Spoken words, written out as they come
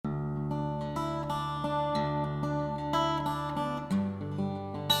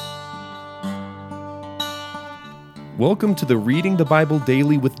Welcome to the Reading the Bible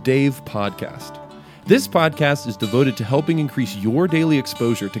Daily with Dave podcast. This podcast is devoted to helping increase your daily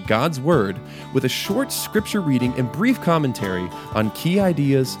exposure to God's Word with a short scripture reading and brief commentary on key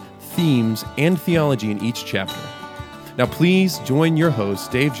ideas, themes, and theology in each chapter. Now please join your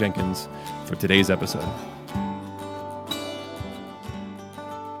host, Dave Jenkins, for today's episode.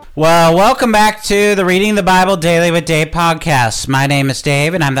 Well, welcome back to the Reading the Bible Daily with Dave podcast. My name is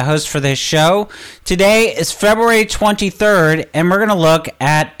Dave, and I'm the host for this show. Today is February 23rd, and we're going to look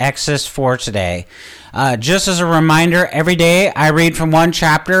at Exodus 4 today. Just as a reminder, every day I read from one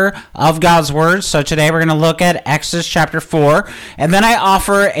chapter of God's Word. So today we're going to look at Exodus chapter 4, and then I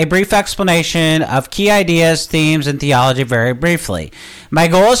offer a brief explanation of key ideas, themes, and theology very briefly. My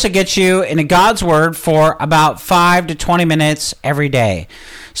goal is to get you into God's Word for about 5 to 20 minutes every day.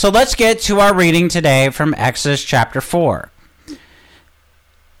 So let's get to our reading today from Exodus chapter 4.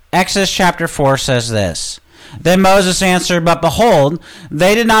 Exodus chapter 4 says this: Then Moses answered, But behold,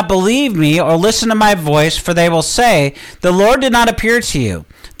 they did not believe me or listen to my voice, for they will say, The Lord did not appear to you.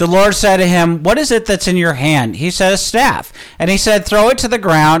 The Lord said to him, What is it that's in your hand? He said, A staff. And he said, Throw it to the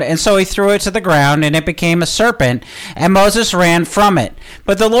ground. And so he threw it to the ground, and it became a serpent, and Moses ran from it.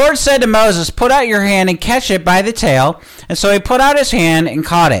 But the Lord said to Moses, Put out your hand and catch it by the tail. And so he put out his hand and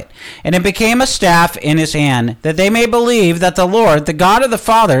caught it. And it became a staff in his hand, that they may believe that the Lord, the God of the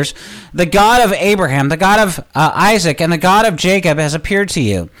fathers, the God of Abraham, the God of Isaac, and the God of Jacob has appeared to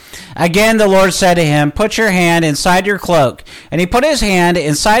you. Again the Lord said to him, Put your hand inside your cloak. And he put his hand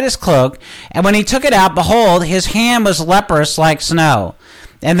inside his cloak, and when he took it out, behold, his hand was leprous like snow.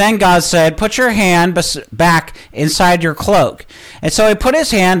 And then God said, Put your hand back inside your cloak. And so he put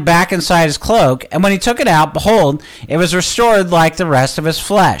his hand back inside his cloak, and when he took it out, behold, it was restored like the rest of his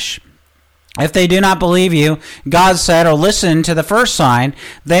flesh. If they do not believe you, God said, or listen to the first sign,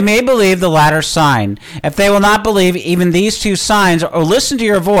 they may believe the latter sign. If they will not believe even these two signs, or listen to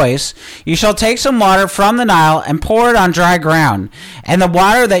your voice, you shall take some water from the Nile and pour it on dry ground. And the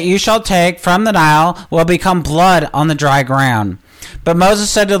water that you shall take from the Nile will become blood on the dry ground. But Moses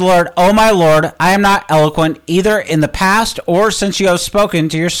said to the Lord, O my Lord, I am not eloquent, either in the past or since you have spoken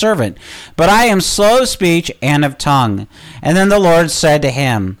to your servant, but I am slow of speech and of tongue. And then the Lord said to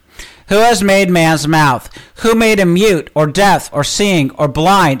him, Who has made man's mouth? Who made him mute, or deaf, or seeing, or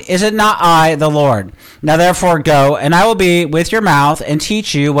blind? Is it not I, the Lord? Now therefore go, and I will be with your mouth, and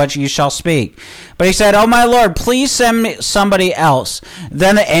teach you what you shall speak. But he said, O my Lord, please send me somebody else.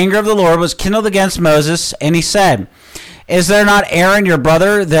 Then the anger of the Lord was kindled against Moses, and he said, Is there not Aaron your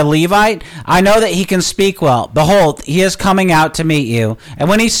brother, the Levite? I know that he can speak well. Behold, he is coming out to meet you, and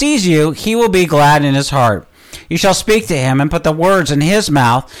when he sees you, he will be glad in his heart. You shall speak to him and put the words in his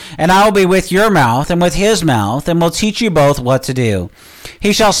mouth, and I will be with your mouth and with his mouth, and will teach you both what to do.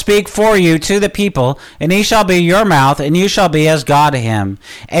 He shall speak for you to the people, and he shall be your mouth, and you shall be as God to him.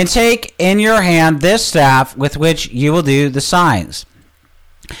 And take in your hand this staff with which you will do the signs.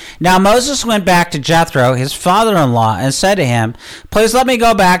 Now Moses went back to Jethro, his father-in-law, and said to him, Please let me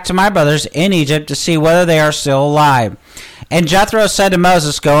go back to my brothers in Egypt to see whether they are still alive. And Jethro said to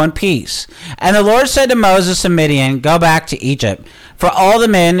Moses, Go in peace. And the Lord said to Moses and Midian, Go back to Egypt, for all the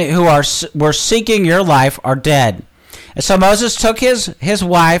men who were seeking your life are dead. And so Moses took his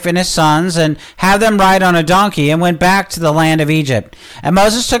wife and his sons, and had them ride on a donkey, and went back to the land of Egypt. And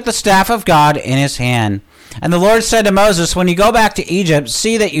Moses took the staff of God in his hand. And the Lord said to Moses, When you go back to Egypt,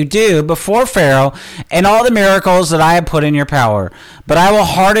 see that you do before Pharaoh and all the miracles that I have put in your power. But I will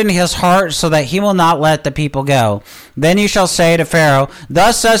harden his heart so that he will not let the people go. Then you shall say to Pharaoh,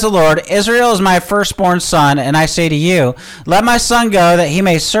 Thus says the Lord, Israel is my firstborn son, and I say to you, Let my son go, that he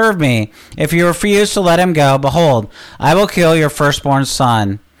may serve me. If you refuse to let him go, behold, I will kill your firstborn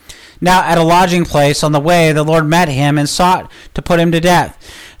son. Now at a lodging place on the way, the Lord met him and sought to put him to death.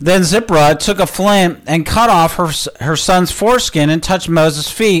 Then Zipporah took a flint and cut off her son's foreskin and touched Moses'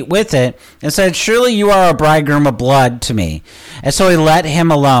 feet with it and said, Surely you are a bridegroom of blood to me. And so he let him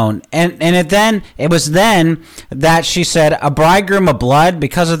alone. And it was then that she said, A bridegroom of blood,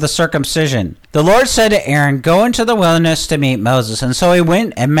 because of the circumcision. The Lord said to Aaron, Go into the wilderness to meet Moses. And so he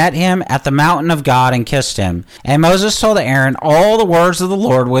went and met him at the mountain of God and kissed him. And Moses told Aaron all the words of the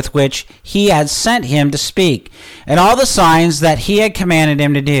Lord with which he had sent him to speak, and all the signs that he had commanded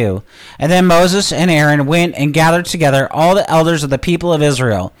him to do. And then Moses and Aaron went and gathered together all the elders of the people of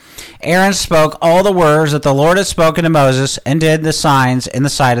Israel. Aaron spoke all the words that the Lord had spoken to Moses, and did the signs in the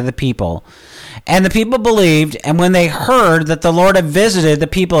sight of the people. And the people believed, and when they heard that the Lord had visited the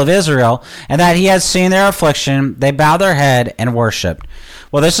people of Israel, and that he had seen their affliction, they bowed their head and worshipped.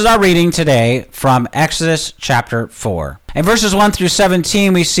 Well, this is our reading today from Exodus chapter 4. In verses 1 through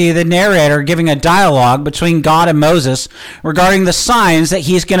 17, we see the narrator giving a dialogue between God and Moses regarding the signs that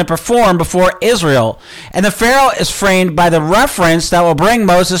he's going to perform before Israel. And the Pharaoh is framed by the reference that will bring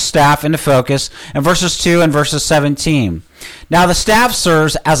Moses' staff into focus in verses 2 and verses 17. Now the staff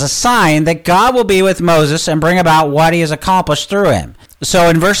serves as a sign that God will be with Moses and bring about what he has accomplished through him. So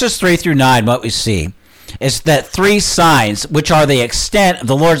in verses 3 through 9, what we see is that three signs, which are the extent of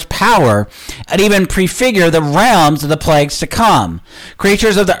the Lord's power, and even prefigure the realms of the plagues to come.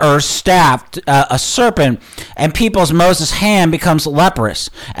 Creatures of the earth, staff, a serpent, and people's Moses' hand becomes leprous,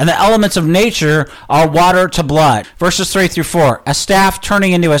 and the elements of nature are water to blood. Verses 3 through 4, a staff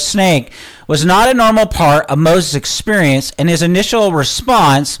turning into a snake was not a normal part of Moses' experience, and his initial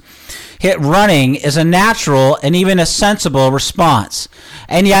response, hit running, is a natural and even a sensible response.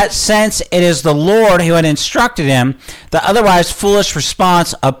 And yet, since it is the Lord who had instructed him, the otherwise foolish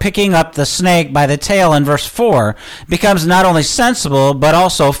response of picking up the snake by the tail in verse 4 becomes not only sensible, but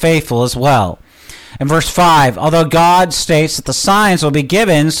also faithful as well. In verse 5, although God states that the signs will be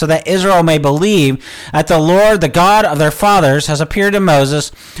given so that Israel may believe that the Lord, the God of their fathers, has appeared to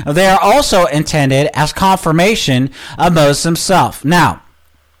Moses, they are also intended as confirmation of Moses himself. Now,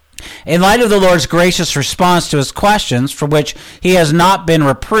 in light of the Lord's gracious response to his questions, for which he has not been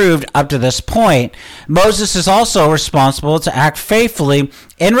reproved up to this point, Moses is also responsible to act faithfully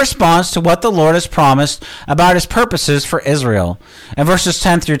in response to what the Lord has promised about his purposes for Israel. In verses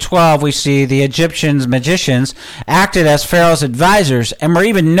 10 through 12, we see the Egyptian magicians acted as Pharaoh's advisors and were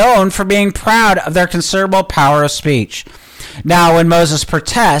even known for being proud of their considerable power of speech. Now, when Moses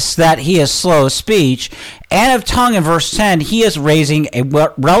protests that he is slow of speech and of tongue in verse 10, he is raising a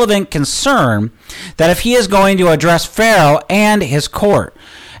relevant concern that if he is going to address Pharaoh and his court,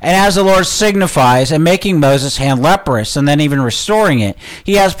 and as the Lord signifies in making Moses' hand leprous and then even restoring it,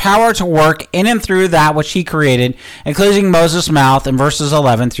 he has power to work in and through that which he created, including Moses' mouth in verses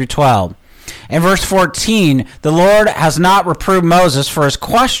 11 through 12. In verse 14, the Lord has not reproved Moses for his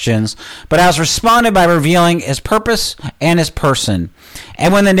questions, but has responded by revealing his purpose and his person.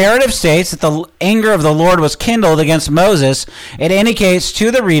 And when the narrative states that the anger of the Lord was kindled against Moses, it indicates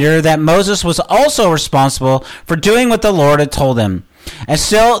to the reader that Moses was also responsible for doing what the Lord had told him. And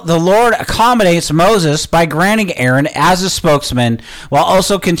still, the Lord accommodates Moses by granting Aaron as his spokesman, while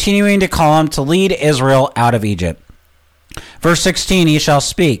also continuing to call him to lead Israel out of Egypt. Verse 16, he shall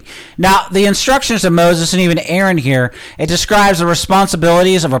speak. Now, the instructions of Moses and even Aaron here, it describes the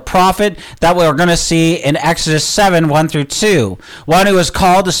responsibilities of a prophet that we're going to see in Exodus 7, 1 through 2. One who is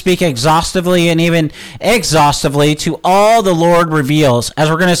called to speak exhaustively and even exhaustively to all the Lord reveals, as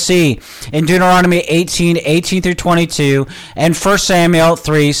we're going to see in Deuteronomy 18, 18 through 22, and 1 Samuel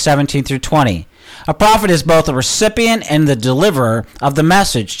 3, 17 through 20. A prophet is both a recipient and the deliverer of the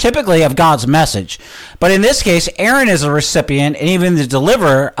message, typically of God's message. But in this case, Aaron is a recipient and even the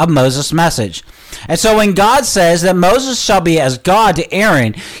deliverer of Moses' message. And so when God says that Moses shall be as God to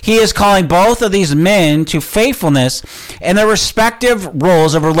Aaron, he is calling both of these men to faithfulness in their respective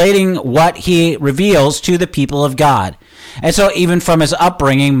roles of relating what he reveals to the people of God. And so even from his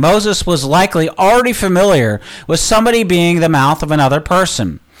upbringing, Moses was likely already familiar with somebody being the mouth of another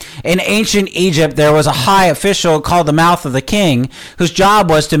person. In ancient Egypt, there was a high official called the mouth of the king, whose job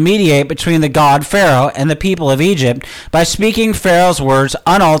was to mediate between the god Pharaoh and the people of Egypt by speaking Pharaoh's words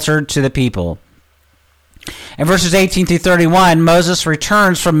unaltered to the people. In verses 18 through 31, Moses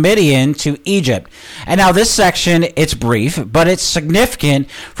returns from Midian to Egypt. And now this section, it's brief, but it's significant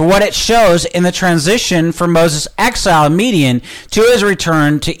for what it shows in the transition from Moses' exile in Midian to his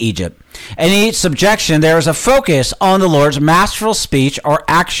return to Egypt. In each subjection, there is a focus on the Lord's masterful speech or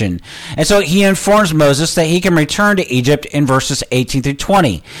action. And so he informs Moses that he can return to Egypt in verses 18 through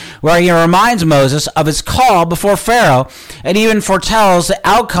 20, where he reminds Moses of his call before Pharaoh and even foretells the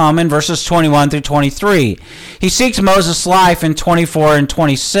outcome in verses 21 through 23. He seeks Moses' life in 24 and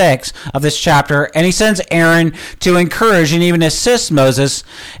 26 of this chapter, and he sends Aaron to encourage and even assist Moses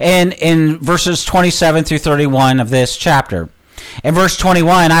in verses 27 through 31 of this chapter. In verse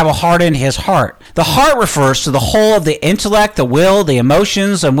 21, I will harden his heart. The heart refers to the whole of the intellect, the will, the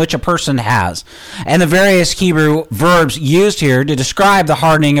emotions in which a person has. And the various Hebrew verbs used here to describe the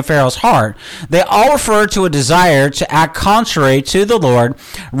hardening of Pharaoh's heart, they all refer to a desire to act contrary to the Lord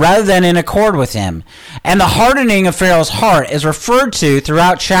rather than in accord with him. And the hardening of Pharaoh's heart is referred to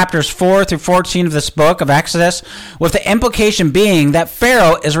throughout chapters 4 through 14 of this book of Exodus, with the implication being that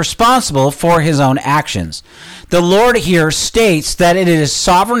Pharaoh is responsible for his own actions. The Lord here states states that it is his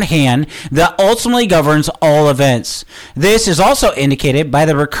sovereign hand that ultimately governs all events. This is also indicated by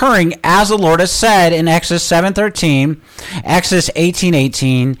the recurring "as the Lord has said" in Exodus 7:13, Exodus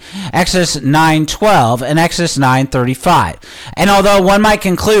 18:18, Exodus 9:12, and Exodus 9:35. And although one might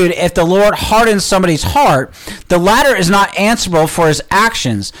conclude if the Lord hardens somebody's heart, the latter is not answerable for his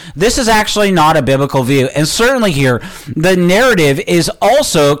actions, this is actually not a biblical view. And certainly here, the narrative is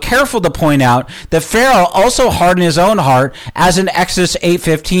also careful to point out that Pharaoh also hardened his own heart, as in Exodus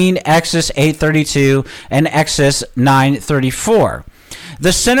 8:15, Exodus 8:32, and Exodus 9:34.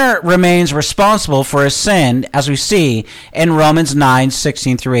 The sinner remains responsible for his sin, as we see in Romans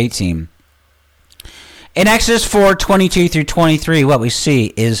 9:16 through 18. In Exodus 4:22 through 23, what we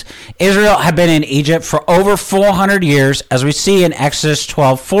see is Israel had been in Egypt for over 400 years, as we see in Exodus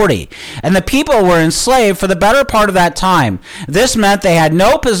 12:40. And the people were enslaved for the better part of that time. This meant they had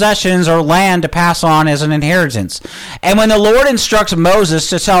no possessions or land to pass on as an inheritance. And when the Lord instructs Moses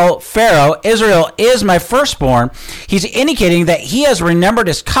to tell Pharaoh, "Israel is my firstborn," he's indicating that he has remembered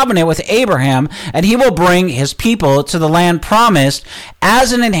his covenant with Abraham, and he will bring his people to the land promised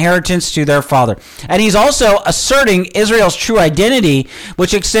as an inheritance to their father. And he's also asserting Israel's true identity,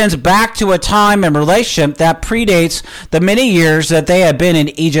 which extends back to a time and relationship that predates the many years that they have been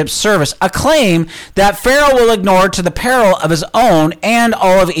in Egypt's service, a claim that Pharaoh will ignore to the peril of his own and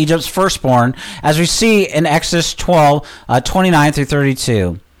all of Egypt's firstborn, as we see in Exodus 12:29 through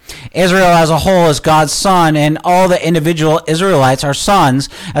 32. Israel as a whole is God's son, and all the individual Israelites are sons,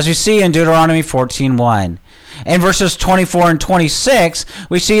 as we see in Deuteronomy 14:1. In verses 24 and 26,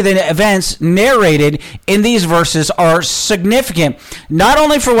 we see the events narrated in these verses are significant, not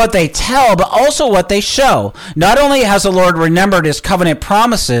only for what they tell, but also what they show. Not only has the Lord remembered his covenant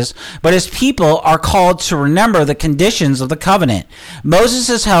promises, but his people are called to remember the conditions of the covenant. Moses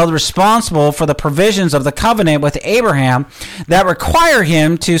is held responsible for the provisions of the covenant with Abraham that require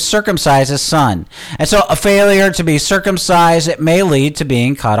him to circumcise his son. And so a failure to be circumcised, it may lead to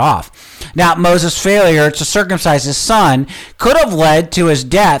being cut off. Now, Moses' failure to circumcise his son could have led to his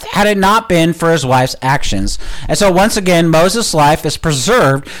death had it not been for his wife's actions. And so once again, Moses' life is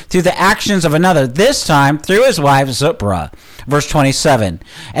preserved through the actions of another, this time through his wife Zipporah. Verse 27.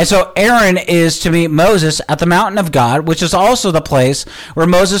 And so Aaron is to meet Moses at the mountain of God, which is also the place where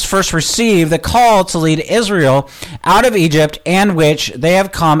Moses first received the call to lead Israel out of Egypt, and which they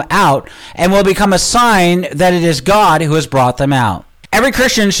have come out, and will become a sign that it is God who has brought them out. Every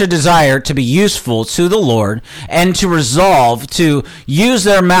Christian should desire to be useful to the Lord and to resolve to use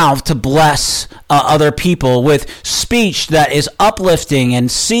their mouth to bless other people with speech that is uplifting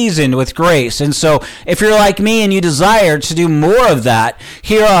and seasoned with grace. And so if you're like me and you desire to do more of that,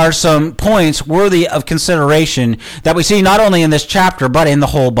 here are some points worthy of consideration that we see not only in this chapter but in the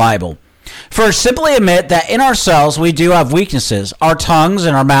whole Bible. First, simply admit that in ourselves we do have weaknesses. Our tongues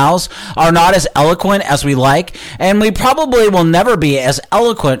and our mouths are not as eloquent as we like, and we probably will never be as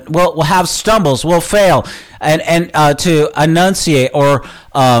eloquent. We'll have stumbles, we'll fail, and to enunciate or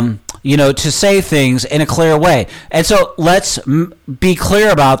to say things in a clear way. And so let's be clear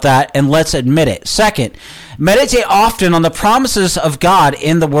about that, and let's admit it. Second, meditate often on the promises of God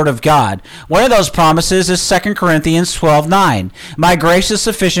in the Word of God. One of those promises is 2 Corinthians 12:9. My grace is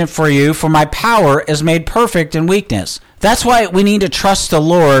sufficient for you, for my power is made perfect in weakness. That's why we need to trust the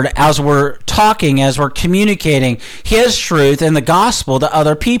Lord as we're talking, as we're communicating his truth and the gospel to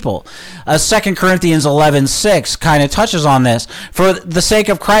other people. 2 Corinthians 11:6 kind of touches on this. For the sake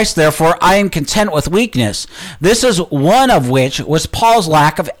of Christ, therefore, I am content with weakness. This is one of which was Paul's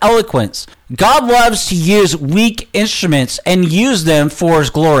lack of eloquence. God loves to use weak instruments and use them for his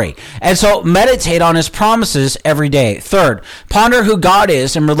glory. And so meditate on his promises every day. Third, ponder who God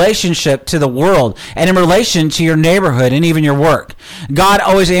is in relationship to the world and in relation to your neighborhood and even your work. God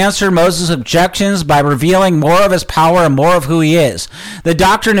always answered Moses' objections by revealing more of his power and more of who he is. The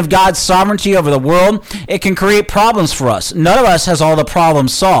doctrine of God's sovereignty over the world, it can create problems for us. None of us has all the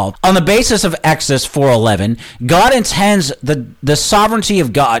problems solved. On the basis of Exodus 4:11, God intends the sovereignty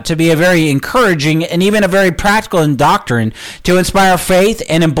of God to be a very encouraging and even a very practical doctrine to inspire faith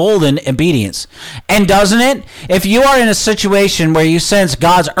and embolden obedience. And doesn't it? If you are in a situation where you sense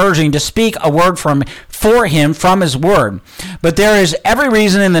God's urging to speak a word for him from his word, but there is every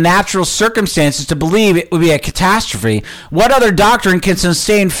reason in the natural circumstances to believe it would be a catastrophe, what other doctrine can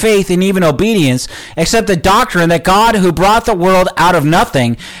sustain faith and even obedience except the doctrine that God, who brought the world out of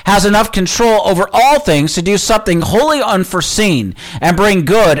nothing, has enough control over all things to do something wholly unforeseen and bring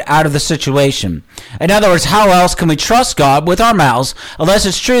good out of the situation? In other words, how else can we trust God with our mouths unless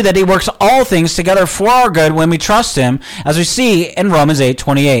it's true that he works all things together for our good when we trust him, as we see in Romans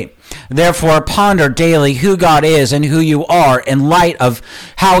 8:28. Therefore, ponder daily who God is and who you are in light of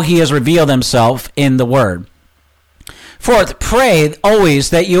how he has revealed himself in the Word. Fourth, pray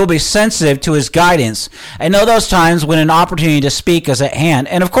always that you will be sensitive to his guidance and know those times when an opportunity to speak is at hand.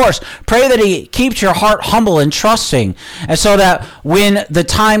 And of course, pray that he keeps your heart humble and trusting, and so that when the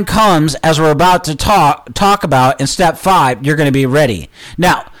time comes, as we're about to talk about in step 5, you're going to be ready.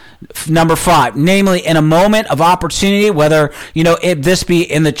 Now, number 5, namely in a moment of opportunity, whether if this be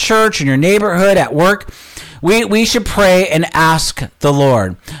in the church, in your neighborhood, at work, we should pray and ask the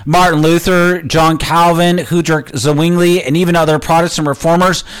Lord. Martin Luther, John Calvin, Huldrych Zwingli, and even other Protestant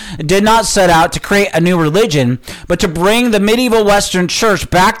reformers did not set out to create a new religion, but to bring the medieval Western church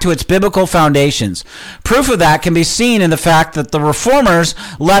back to its biblical foundations. Proof of that can be seen in the fact that the reformers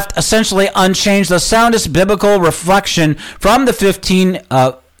left essentially unchanged the soundest biblical reflection from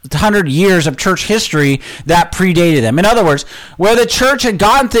the 100 years of church history that predated them. In other words, where the church had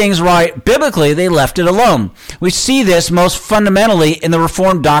gotten things right biblically, they left it alone. We see this most fundamentally in the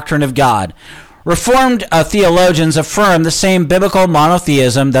Reformed doctrine of God. Reformed theologians affirm the same biblical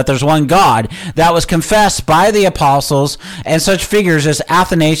monotheism, that there's one God, that was confessed by the apostles and such figures as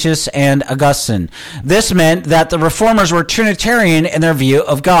Athanasius and Augustine. This meant that the reformers were Trinitarian in their view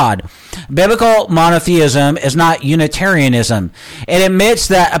of God. Biblical monotheism is not Unitarianism. It admits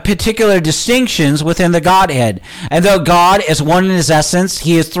that a particular distinctions within the Godhead. And though God is one in his essence,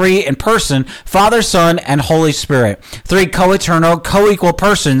 he is three in person: Father, Son, and Holy Spirit. Three co-eternal, co-equal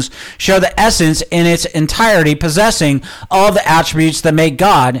persons show the essence in its entirety, possessing all the attributes that make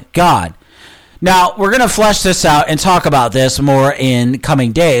God, God. Now, we're going to flesh this out and talk about this more in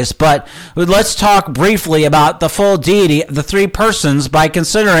coming days, but let's talk briefly about the full deity of the three persons by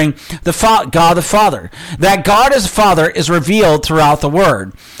considering God the Father. That God as Father is revealed throughout the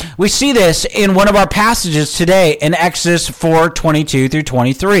Word. We see this in one of our passages today in Exodus 4:22 through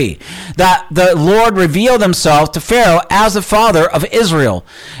 23, that the Lord revealed himself to Pharaoh as the Father of Israel.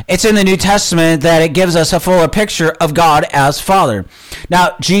 It's in the New Testament that it gives us a fuller picture of God as Father.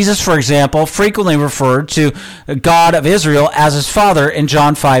 Now, Jesus, for example, frequently referred to God of Israel as his Father in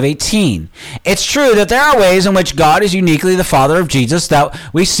John 5:18. It's true that there are ways in which God is uniquely the Father of Jesus that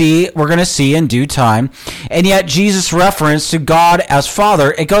we're going to see in due time, and yet Jesus' reference to God as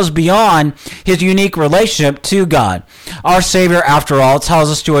Father, it goes beyond his unique relationship to God. Our Savior, after all, tells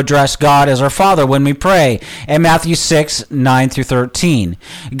us to address God as our Father when we pray in Matthew 6:9 through 13.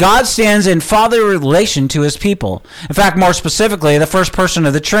 God stands in fatherly relation to his people. In fact, more specifically, the first person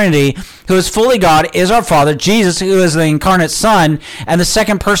of the Trinity, who is fully God, is our Father. Jesus, who is the incarnate Son, and the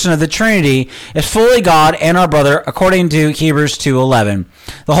second person of the Trinity, is fully God and our brother, according to Hebrews 2:11.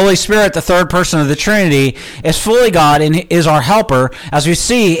 The Holy Spirit, the third person of the Trinity, is fully God and is our helper, as we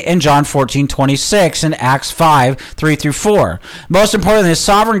see in John 14:26 and Acts 5:3 through 4. Most importantly, the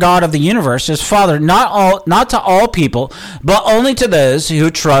sovereign God of the universe is Father, not to all people, but only to those who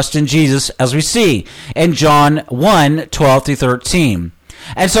trust in Jesus, as we see in John 1:12 through 13.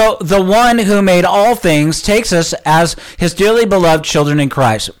 And so the one who made all things takes us as his dearly beloved children in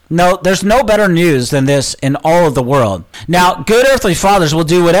Christ. No, there's no better news than this in all of the world. Now, good earthly fathers will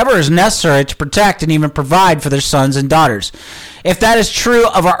do whatever is necessary to protect and even provide for their sons and daughters. If that is true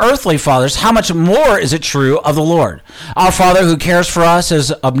of our earthly fathers, how much more is it true of the Lord? Our Father who cares for us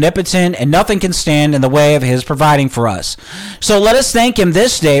is omnipotent, and nothing can stand in the way of his providing for us. So let us thank him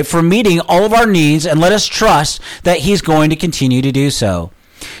this day for meeting all of our needs, and let us trust that he's going to continue to do so.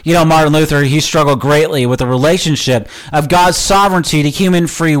 Martin Luther, he struggled greatly with the relationship of God's sovereignty to human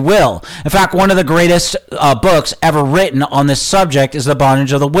free will. In fact, one of the greatest books ever written on this subject is The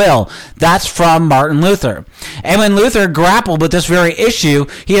Bondage of the Will. That's from Martin Luther. And when Luther grappled with this very issue,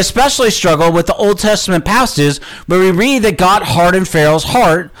 he especially struggled with the Old Testament passages where we read that God hardened Pharaoh's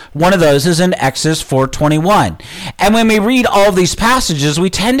heart. One of those is in Exodus 4:21. And when we read all of these passages, we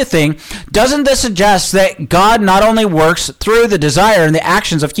tend to think, doesn't this suggest that God not only works through the desire and the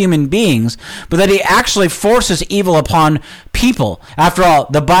actions of human beings, but that he actually forces evil upon people? After all,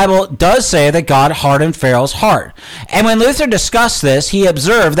 the Bible does say that God hardened Pharaoh's heart. And when Luther discussed this, he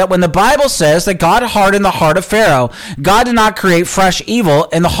observed that when the Bible says that God hardened the heart of Pharaoh, God did not create fresh evil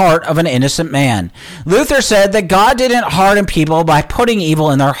in the heart of an innocent man. Luther said that God didn't harden people by putting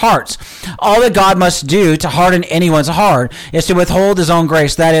evil in their hearts. All that God must do to harden anyone's heart is to withhold his own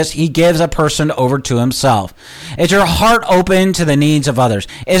grace. That is, he gives a person over to himself. Is your heart open to the needs of others?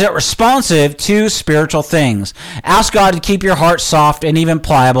 Is it responsive to spiritual things? Ask God to keep keep your heart soft and even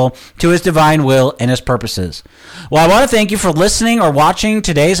pliable to his divine will and his purposes. Well, I want to thank you for listening or watching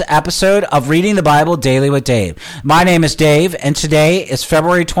today's episode of Reading the Bible Daily with Dave. My name is Dave, and today is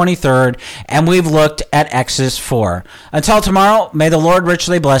February 23rd, and we've looked at Exodus 4. Until tomorrow, may the Lord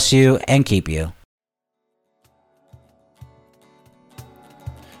richly bless you and keep you.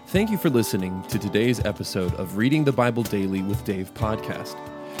 Thank you for listening to today's episode of Reading the Bible Daily with Dave podcast.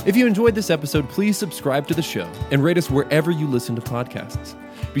 If you enjoyed this episode, please subscribe to the show and rate us wherever you listen to podcasts.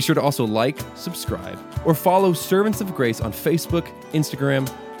 Be sure to also like, subscribe, or follow Servants of Grace on Facebook,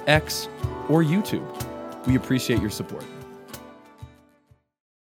 Instagram, X, or YouTube. We appreciate your support.